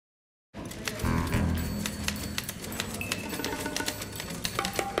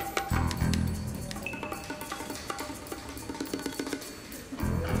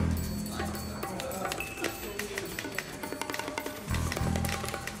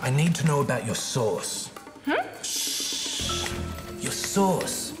I need to know about your source. Shh. Your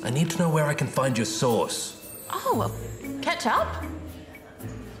source. I need to know where I can find your source. Oh, well, ketchup?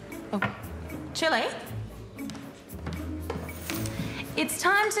 Oh, chili? It's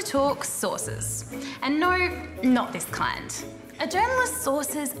time to talk sources. And no, not this kind. A journalist's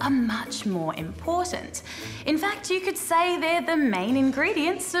sources are much more important. In fact, you could say they're the main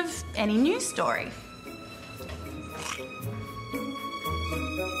ingredients of any news story.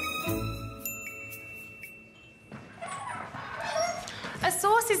 A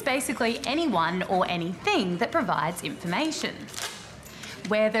source is basically anyone or anything that provides information.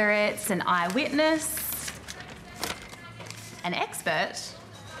 Whether it's an eyewitness, an expert,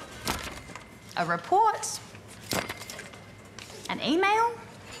 a report, an email,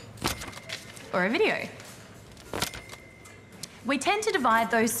 or a video. We tend to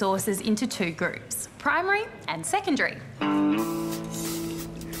divide those sources into two groups, primary and secondary.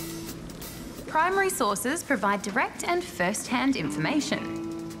 Primary sources provide direct and first-hand information.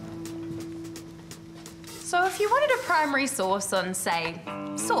 So if you wanted a primary source on, say,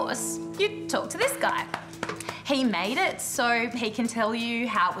 sauce, you'd talk to this guy. He made it, so he can tell you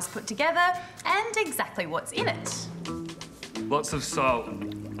how it was put together and exactly what's in it. Lots of salt.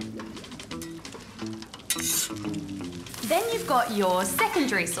 Then you've got your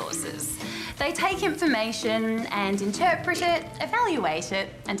secondary sources. They take information and interpret it, evaluate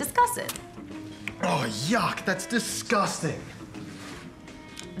it, and discuss it. Oh, yuck, that's disgusting.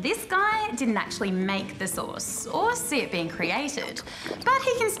 This guy didn't actually make the sauce or see it being created, but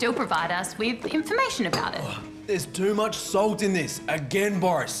he can still provide us with information about it. Oh, there's too much salt in this. Again,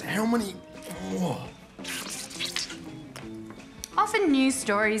 Boris. How many... Oh. Often news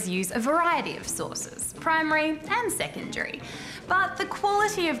stories use a variety of sources, primary and secondary, but the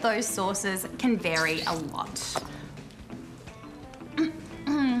quality of those sources can vary a lot.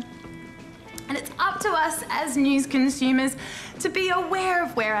 And it's up to us as news consumers to be aware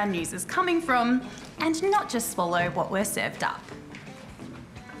of where our news is coming from and not just swallow what we're served up.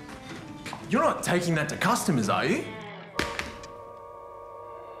 You're not taking that to customers, are you?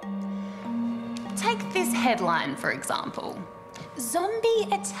 Take this headline, for example. Zombie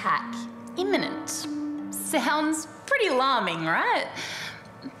attack imminent. Sounds pretty alarming, right?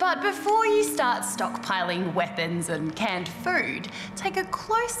 But before you start stockpiling weapons and canned food, take a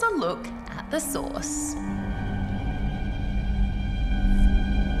closer look at the source.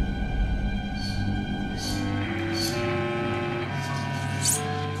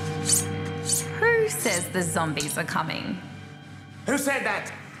 Who says the zombies are coming? Who said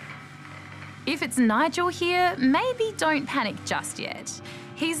that? If it's Nigel here, maybe don't panic just yet.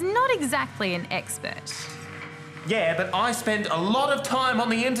 He's not exactly an expert. Yeah, but I spend a lot of time on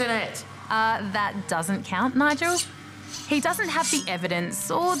the internet. That doesn't count, Nigel. He doesn't have the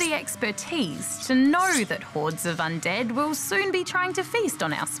evidence or the expertise to know that hordes of undead will soon be trying to feast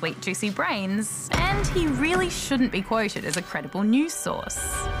on our sweet, juicy brains, and he really shouldn't be quoted as a credible news source.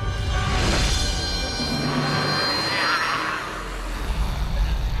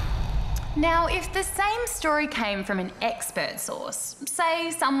 Now, if the same story came from an expert source,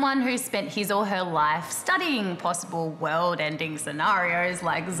 say someone who spent his or her life studying possible world-ending scenarios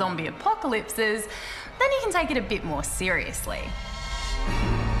like zombie apocalypses, then you can take it a bit more seriously.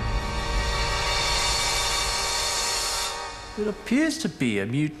 It appears to be a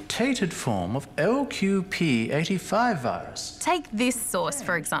mutated form of LQP85 virus. Take this source,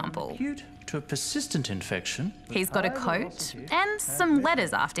 for example. Acute to a persistent infection. He's got a coat and some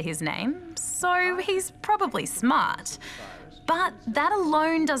letters after his name, so he's probably smart. But that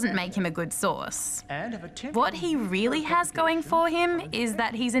alone doesn't make him a good source. What he really has going for him is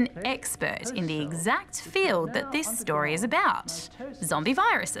that he's an expert in the exact field that this story is about, zombie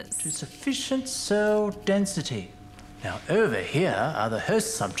viruses. To sufficient cell density. Now over here are the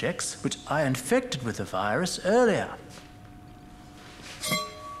host subjects which I infected with the virus earlier.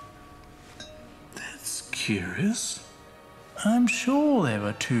 That's curious. I'm sure there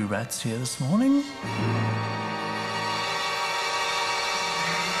were 2 rats here this morning.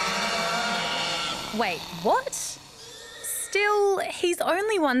 Wait, what? Still, he's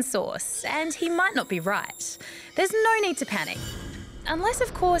only one source, and he might not be right. There's no need to panic. Unless,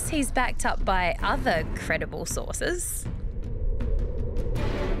 of course, he's backed up by other credible sources.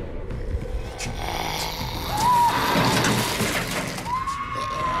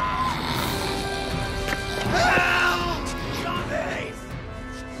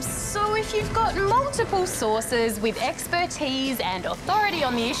 So if you've got multiple sources with expertise and authority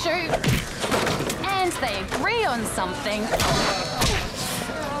on the issue, and they agree on something,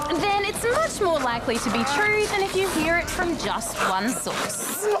 then it's much more likely to be true than if you hear it from just one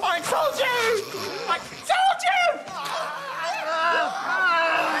source. I told you! I told you!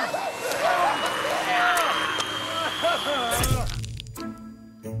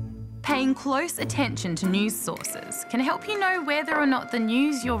 Paying close attention to news sources can help you know whether or not the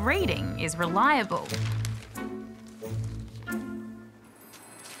news you're reading is reliable.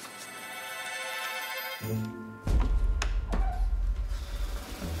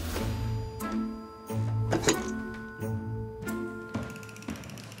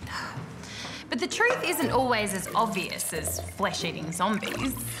 But the truth isn't always as obvious as flesh-eating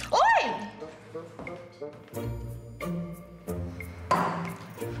zombies. Oi!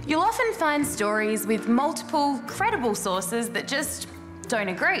 You'll often find stories with multiple credible sources that just don't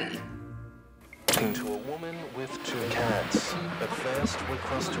agree. To a woman with 2 cats. But first, we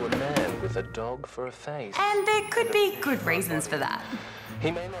cross to a man with a dog for a face. And there could be good reasons for that.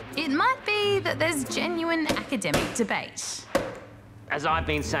 He may not... It might be that there's genuine academic debate. As I've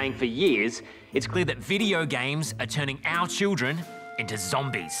been saying for years, it's clear that video games are turning our children into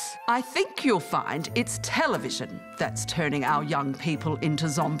zombies. I think you'll find it's television that's turning our young people into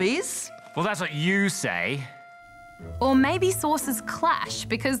zombies. Well, that's what you say. Or maybe sources clash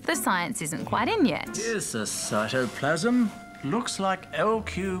because the science isn't quite in yet. Here's the cytoplasm. Looks like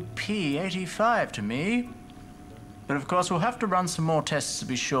LQP85 to me. But of course, we'll have to run some more tests to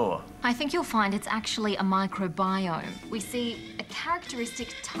be sure. I think you'll find it's actually a microbiome. We see a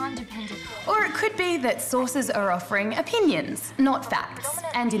characteristic time-dependent... Or it could be that sources are offering opinions, not facts.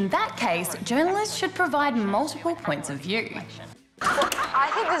 And in that case, journalists should provide multiple points of view. Well,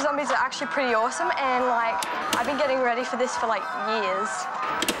 I think the zombies are actually pretty awesome, and, I've been getting ready for this for, years.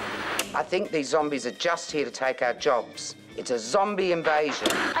 I think these zombies are just here to take our jobs. It's a zombie invasion.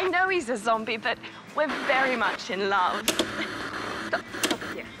 I know he's a zombie, but we're very much in love. Stop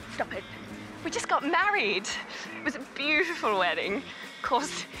it, yeah, stop it. We just got married. It was a beautiful wedding. Of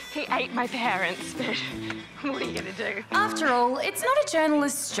course, he ate my parents, but what are you gonna do? After all, it's not a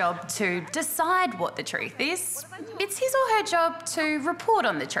journalist's job to decide what the truth is. It's his or her job to report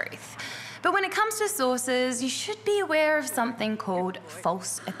on the truth. But when it comes to sources, you should be aware of something called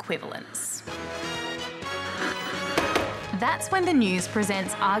false equivalence. That's when the news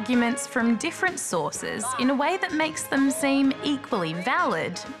presents arguments from different sources in a way that makes them seem equally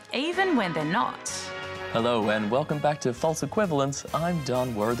valid, even when they're not. Hello and welcome back to False Equivalence. I'm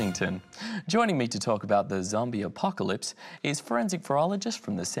Don Worthington. Joining me to talk about the zombie apocalypse is forensic virologist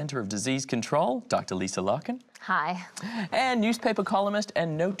from the Centre of Disease Control, Dr. Lisa Larkin. Hi. And newspaper columnist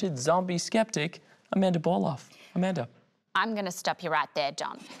and noted zombie skeptic, Amanda Borloff. Amanda. I'm going to stop you right there,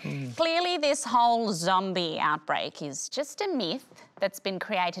 John. Clearly, this whole zombie outbreak is just a myth that's been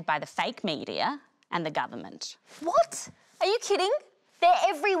created by the fake media and the government. What? Are you kidding? They're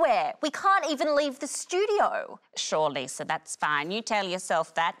everywhere. We can't even leave the studio. Sure, Lisa, that's fine. You tell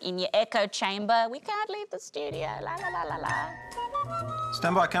yourself that in your echo chamber. We can't leave the studio. La, la, la, la, la.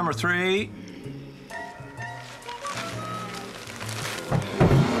 Stand by, camera 3.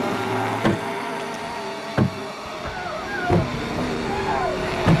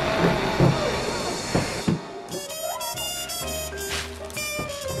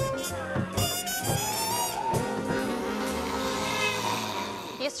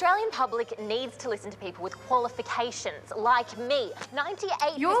 The Australian public needs to listen to people with qualifications, like me.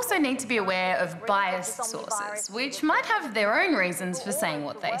 98%... You also need to be aware of biased sources, which might have their own reasons for saying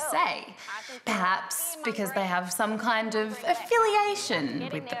what they say. Perhaps because they have some kind of affiliation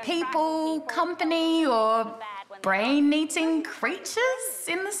with the people, company, or brain-eating creatures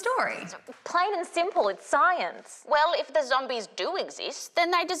in the story. Plain and simple, it's science. Well, if the zombies do exist,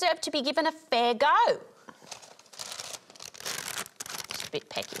 then they deserve to be given a fair go. Bit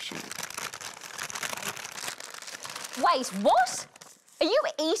peckish. Wait, what? Are you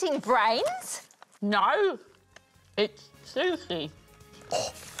eating brains? No, it's sushi.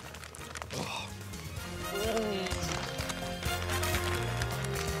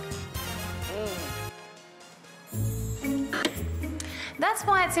 That's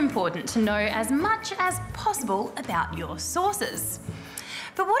why it's important to know as much as possible about your sources.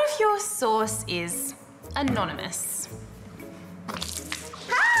 But what if your source is anonymous?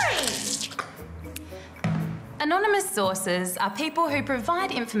 Anonymous sources are people who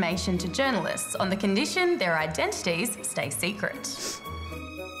provide information to journalists on the condition their identities stay secret.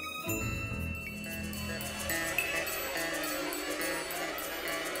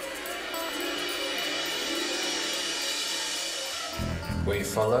 Were you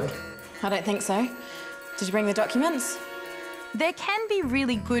followed? I don't think so. Did you bring the documents? There can be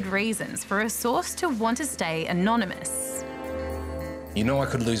really good reasons for a source to want to stay anonymous. You know I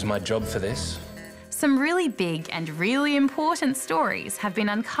could lose my job for this. Some really big and really important stories have been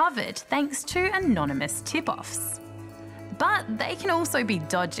uncovered thanks to anonymous tip-offs. But they can also be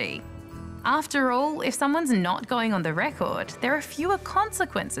dodgy. After all, if someone's not going on the record, there are fewer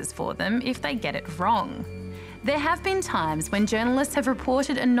consequences for them if they get it wrong. There have been times when journalists have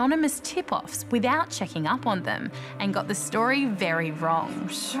reported anonymous tip-offs without checking up on them and got the story very wrong. I'm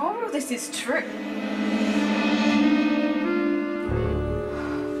sure this is true.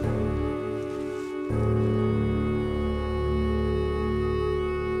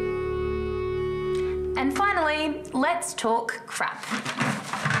 And finally, let's talk crap.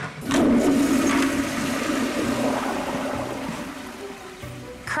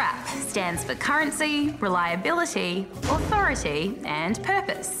 CRAP stands for currency, reliability, authority, and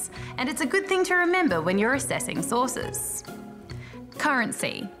purpose. And it's a good thing to remember when you're assessing sources.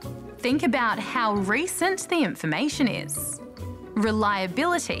 Currency. Think about how recent the information is.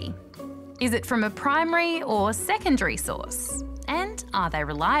 Reliability. Is it from a primary or secondary source? And are they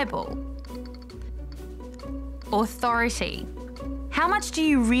reliable? Authority. How much do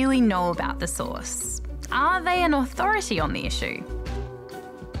you really know about the source? Are they an authority on the issue?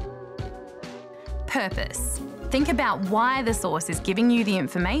 Purpose. Think about why the source is giving you the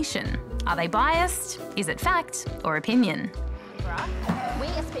information. Are they biased? Is it fact or opinion? We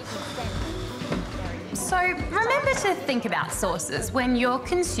are speaking sense. So remember to think about sources when you're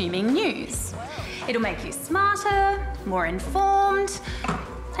consuming news. It'll make you smarter, more informed,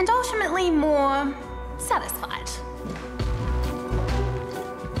 and ultimately more satisfied.